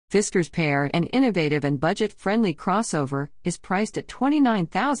Fisker's Pear, an innovative and budget-friendly crossover, is priced at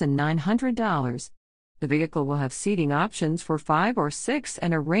 $29,900. The vehicle will have seating options for 5 or 6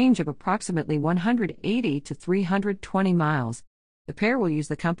 and a range of approximately 180 to 320 miles. The Pear will use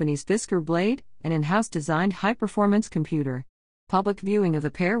the company's Fisker Blade, an in-house designed high-performance computer. Public viewing of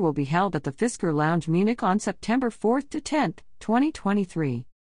the Pear will be held at the Fisker Lounge Munich on September 4th to 10th, 2023.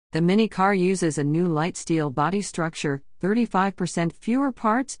 The mini car uses a new light steel body structure, 35% fewer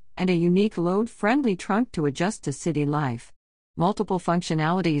parts, and a unique load-friendly trunk to adjust to city life. Multiple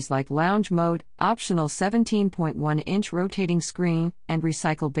functionalities like lounge mode, optional 17.1-inch rotating screen, and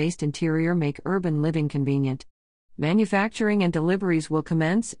recycle-based interior make urban living convenient. Manufacturing and deliveries will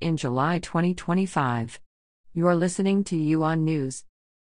commence in July 2025. You are listening to UON News.